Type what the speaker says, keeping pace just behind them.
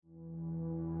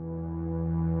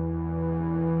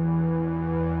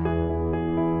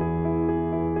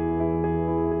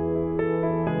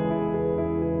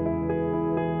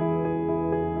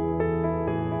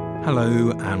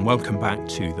Hello and welcome back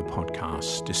to the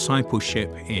podcast, Discipleship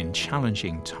in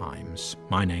Challenging Times.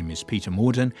 My name is Peter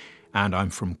Morden and I'm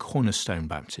from Cornerstone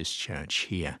Baptist Church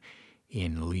here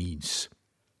in Leeds.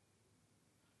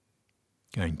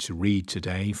 Going to read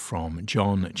today from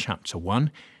John chapter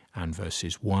 1 and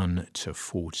verses 1 to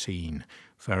 14.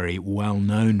 Very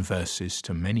well-known verses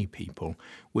to many people,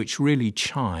 which really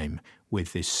chime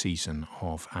with this season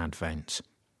of Advent.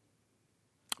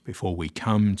 Before we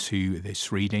come to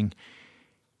this reading,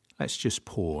 let's just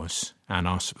pause and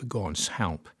ask for God's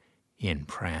help in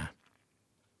prayer.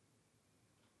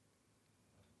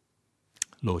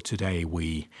 Lord, today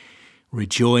we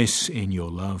rejoice in your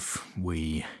love.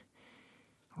 We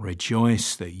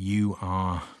rejoice that you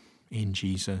are in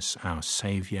Jesus, our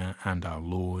Saviour and our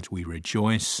Lord. We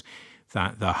rejoice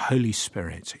that the Holy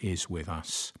Spirit is with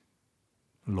us.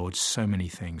 Lord, so many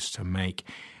things to make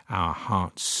our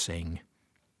hearts sing.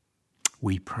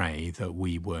 We pray that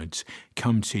we would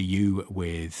come to you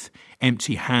with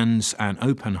empty hands and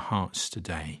open hearts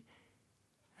today.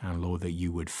 And Lord, that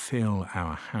you would fill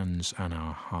our hands and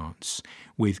our hearts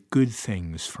with good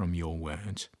things from your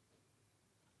word.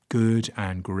 Good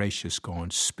and gracious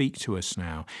God, speak to us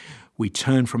now. We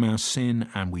turn from our sin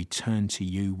and we turn to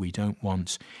you. We don't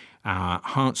want our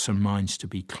hearts and minds to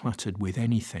be cluttered with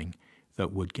anything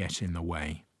that would get in the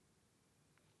way.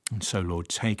 And so, Lord,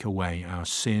 take away our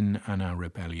sin and our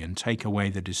rebellion. Take away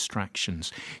the distractions.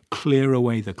 Clear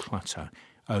away the clutter.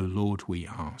 O Lord, we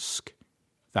ask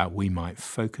that we might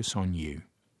focus on you.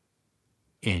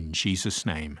 In Jesus'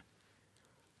 name,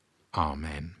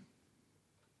 Amen.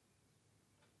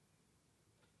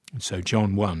 And so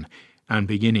John 1, and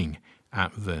beginning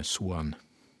at verse 1.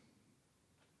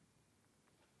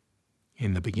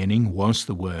 In the beginning was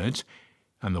the Word,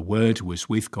 and the Word was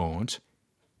with God,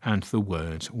 and the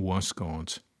Word was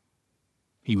God.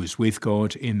 He was with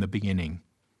God in the beginning.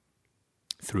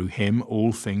 Through him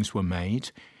all things were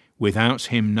made. Without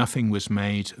him nothing was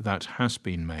made that has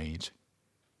been made.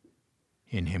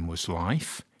 In him was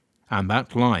life, and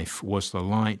that life was the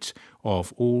light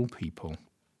of all people.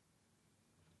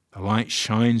 The light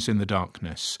shines in the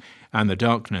darkness, and the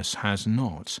darkness has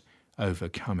not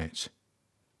overcome it.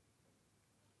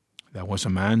 There was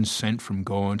a man sent from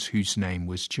God whose name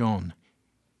was John.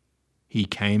 He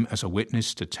came as a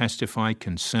witness to testify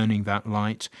concerning that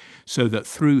light, so that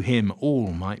through him all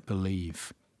might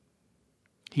believe.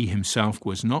 He himself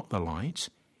was not the light.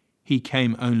 He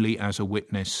came only as a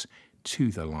witness to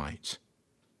the light.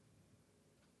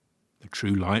 The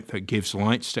true light that gives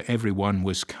light to everyone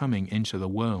was coming into the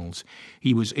world.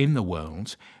 He was in the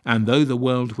world, and though the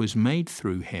world was made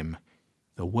through him,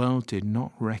 the world did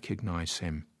not recognize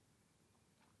him.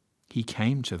 He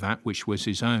came to that which was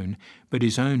his own, but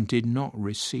his own did not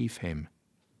receive him.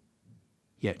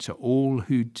 Yet to all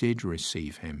who did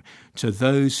receive him, to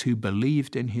those who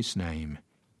believed in his name,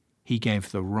 he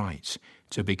gave the right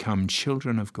to become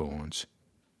children of God,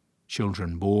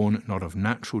 children born not of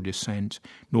natural descent,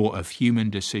 nor of human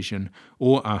decision,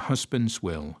 or a husband's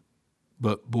will,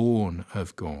 but born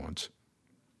of God.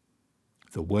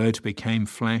 The Word became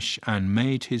flesh and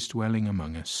made his dwelling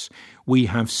among us. We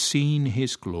have seen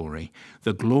his glory,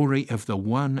 the glory of the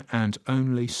one and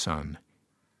only Son,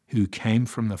 who came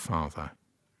from the Father,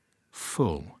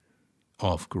 full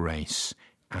of grace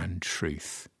and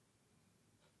truth.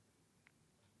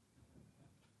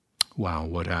 Wow,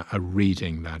 what a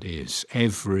reading that is.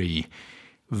 Every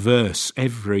verse,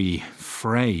 every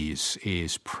phrase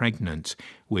is pregnant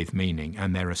with meaning,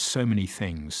 and there are so many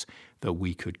things that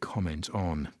we could comment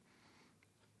on.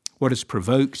 What has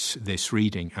provoked this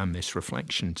reading and this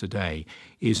reflection today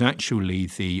is actually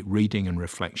the reading and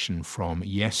reflection from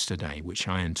yesterday, which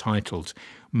I entitled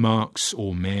Marks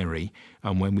or Mary,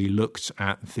 and when we looked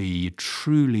at the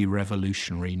truly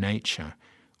revolutionary nature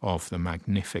of the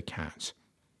Magnificat.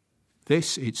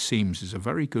 This, it seems, is a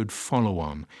very good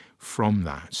follow-on from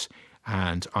that,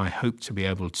 and I hope to be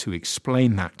able to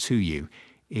explain that to you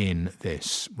in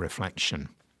this reflection.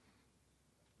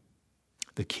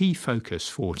 The key focus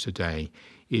for today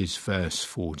is verse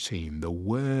 14. The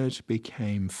Word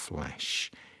became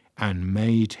flesh and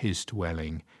made his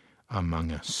dwelling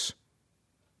among us.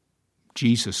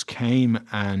 Jesus came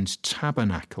and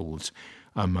tabernacled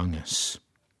among us.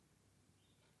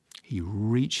 He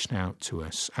reached out to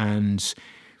us, and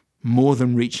more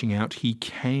than reaching out, he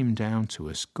came down to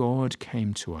us. God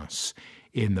came to us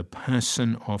in the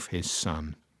person of his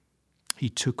Son. He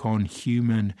took on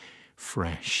human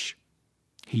flesh.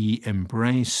 He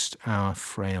embraced our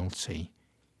frailty,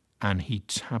 and he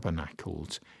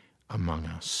tabernacled among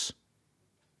us.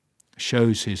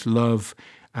 shows his love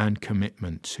and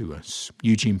commitment to us.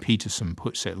 Eugene Peterson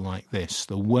puts it like this: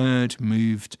 the word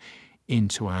moved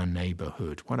into our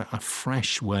neighborhood. What a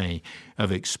fresh way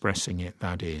of expressing it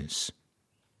that is.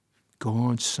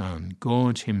 God's Son,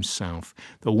 God himself,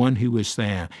 the one who was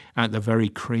there at the very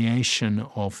creation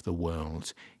of the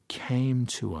world, came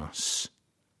to us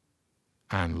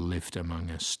and lived among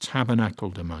us,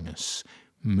 tabernacled among us,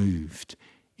 moved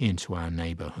into our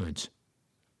neighborhood.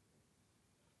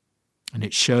 And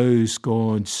it shows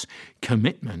God's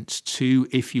commitment to,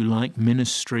 if you like,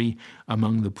 ministry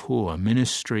among the poor,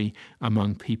 ministry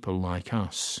among people like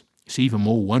us. It's even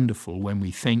more wonderful when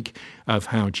we think of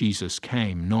how Jesus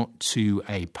came, not to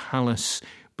a palace,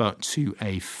 but to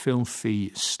a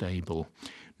filthy stable,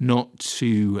 not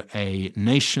to a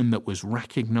nation that was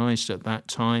recognized at that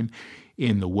time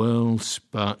in the world,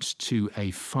 but to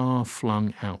a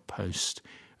far-flung outpost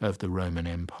of the Roman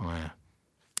Empire,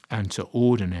 and to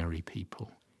ordinary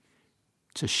people,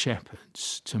 to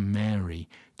shepherds, to Mary,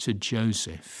 to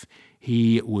Joseph.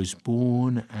 He was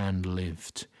born and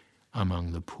lived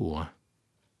among the poor.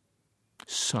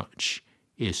 Such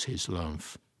is his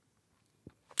love.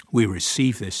 We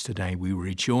receive this today. We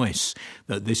rejoice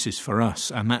that this is for us,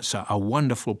 and that's a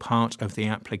wonderful part of the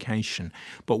application.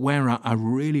 But where I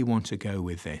really want to go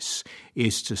with this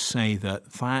is to say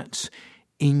that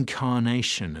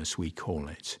incarnation, as we call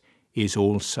it, is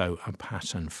also a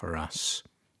pattern for us.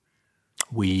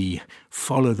 We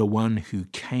follow the one who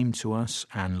came to us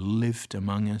and lived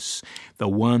among us, the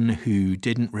one who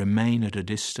didn't remain at a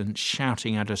distance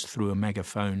shouting at us through a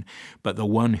megaphone, but the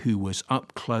one who was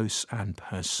up close and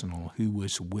personal, who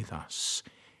was with us.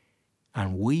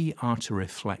 And we are to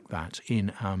reflect that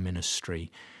in our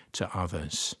ministry to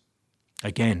others.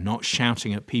 Again, not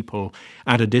shouting at people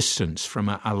at a distance from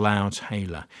a loud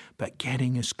hailer, but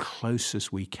getting as close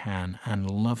as we can and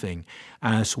loving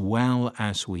as well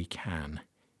as we can,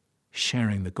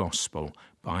 sharing the gospel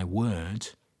by word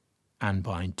and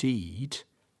by deed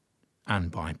and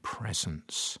by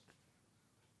presence.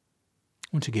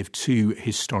 I want to give two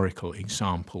historical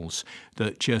examples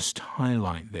that just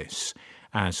highlight this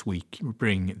as we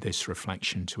bring this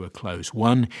reflection to a close.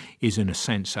 One is, in a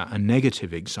sense, a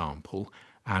negative example,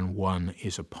 and one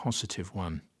is a positive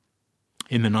one.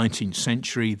 In the 19th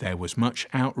century, there was much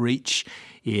outreach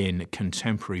in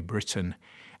contemporary Britain,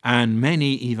 and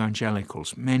many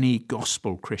evangelicals, many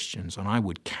gospel Christians, and I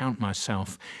would count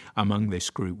myself among this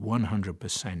group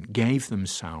 100%, gave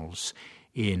themselves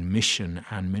in mission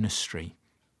and ministry.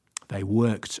 They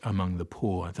worked among the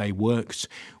poor. They worked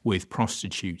with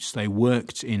prostitutes. They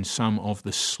worked in some of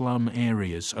the slum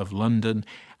areas of London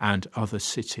and other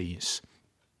cities.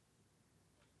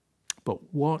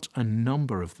 But what a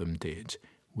number of them did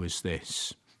was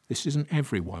this. This isn't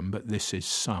everyone, but this is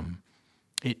some.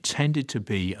 It tended to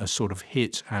be a sort of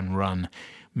hit and run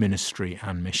ministry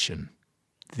and mission.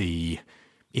 The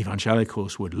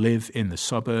evangelicals would live in the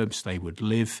suburbs, they would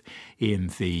live in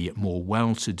the more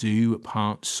well-to-do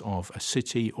parts of a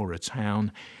city or a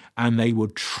town, and they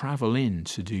would travel in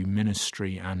to do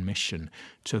ministry and mission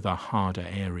to the harder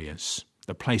areas.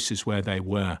 The places where they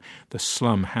were, the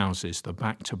slum houses, the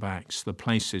back-to-backs, the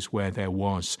places where there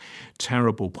was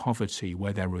terrible poverty,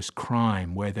 where there was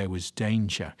crime, where there was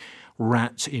danger,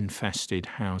 rat-infested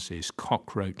houses,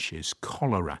 cockroaches,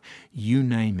 cholera, you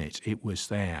name it, it was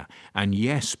there. And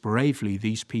yes, bravely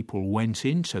these people went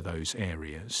into those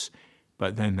areas,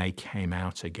 but then they came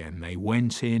out again. They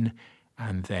went in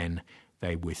and then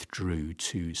they withdrew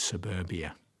to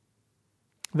suburbia.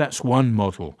 That's one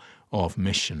model of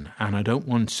mission, and I don't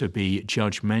want to be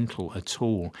judgmental at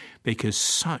all, because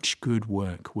such good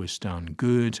work was done,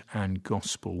 good and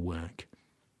gospel work.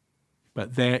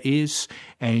 But there is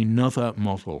another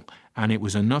model, and it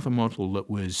was another model that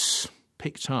was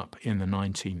picked up in the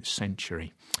 19th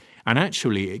century. And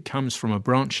actually, it comes from a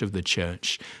branch of the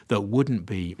church that wouldn't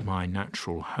be my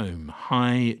natural home.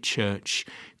 High church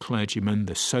clergymen,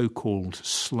 the so-called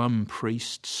slum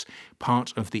priests,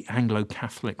 part of the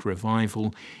Anglo-Catholic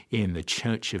revival in the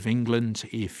Church of England.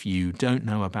 If you don't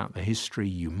know about the history,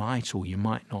 you might or you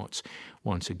might not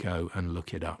want to go and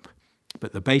look it up.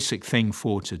 But the basic thing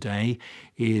for today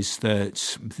is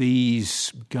that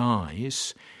these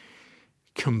guys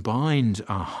combined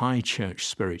a high church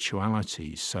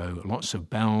spirituality, so lots of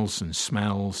bells and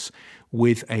smells,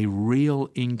 with a real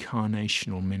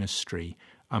incarnational ministry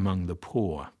among the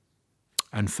poor.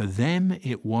 And for them,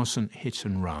 it wasn't hit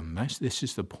and run. This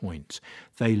is the point.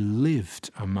 They lived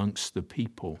amongst the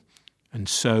people And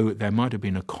so there might have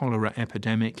been a cholera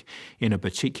epidemic in a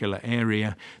particular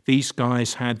area. These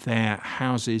guys had their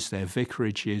houses, their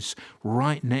vicarages,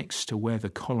 right next to where the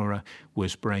cholera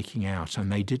was breaking out.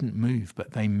 And they didn't move,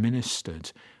 but they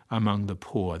ministered among the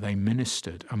poor. They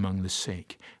ministered among the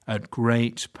sick at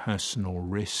great personal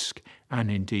risk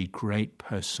and indeed great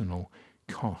personal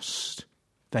cost.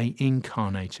 They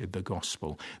incarnated the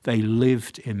gospel. They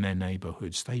lived in their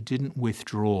neighborhoods. They didn't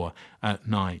withdraw at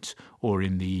night or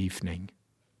in the evening.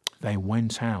 They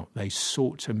went out. They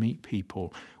sought to meet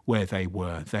people where they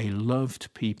were. They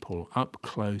loved people up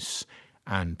close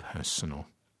and personal.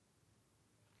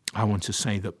 I want to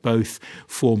say that both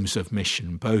forms of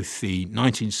mission, both the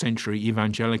 19th century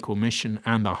evangelical mission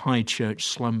and the high church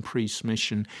slum priest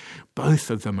mission, both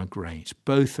of them are great.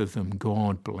 Both of them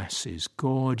God blesses.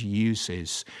 God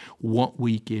uses what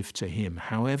we give to him,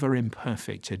 however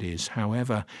imperfect it is,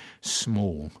 however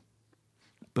small.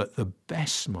 But the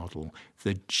best model,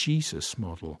 the Jesus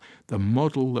model, the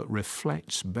model that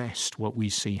reflects best what we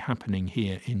see happening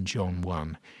here in John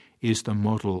 1, is the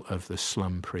model of the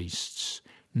slum priests.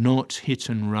 Not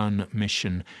hit-and-run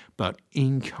mission, but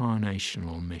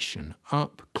incarnational mission,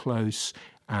 up close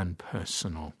and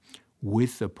personal,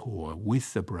 with the poor,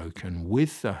 with the broken,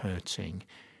 with the hurting,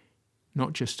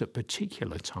 not just at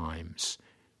particular times,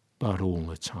 but all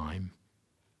the time.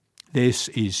 This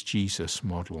is Jesus'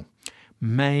 model.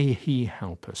 May he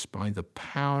help us by the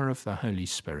power of the Holy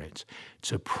Spirit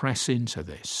to press into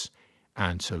this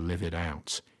and to live it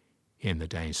out in the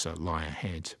days that lie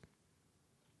ahead.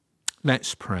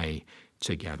 Let's pray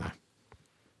together.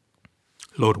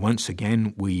 Lord, once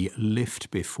again we lift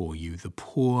before you the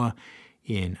poor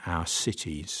in our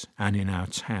cities and in our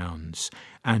towns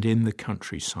and in the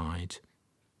countryside,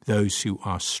 those who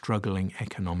are struggling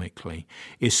economically,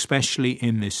 especially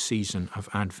in this season of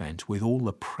Advent, with all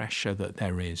the pressure that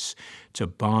there is to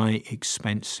buy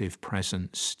expensive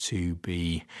presents, to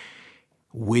be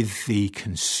with the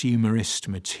consumerist,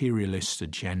 materialist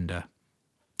agenda.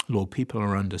 Lord, people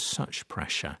are under such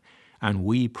pressure, and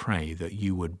we pray that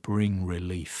you would bring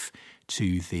relief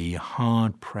to the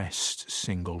hard-pressed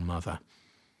single mother,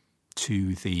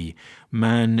 to the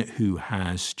man who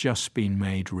has just been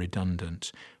made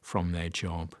redundant from their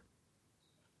job,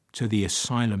 to the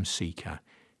asylum seeker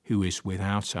who is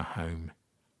without a home.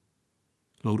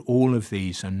 Lord, all of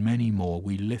these and many more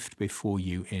we lift before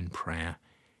you in prayer.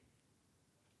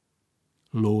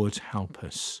 Lord, help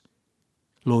us.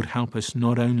 Lord, help us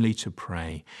not only to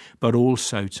pray, but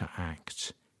also to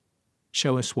act.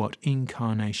 Show us what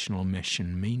incarnational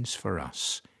mission means for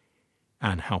us,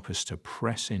 and help us to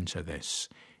press into this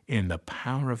in the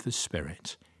power of the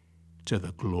Spirit to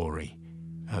the glory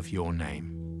of your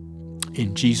name.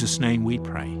 In Jesus' name we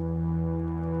pray.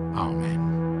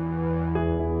 Amen.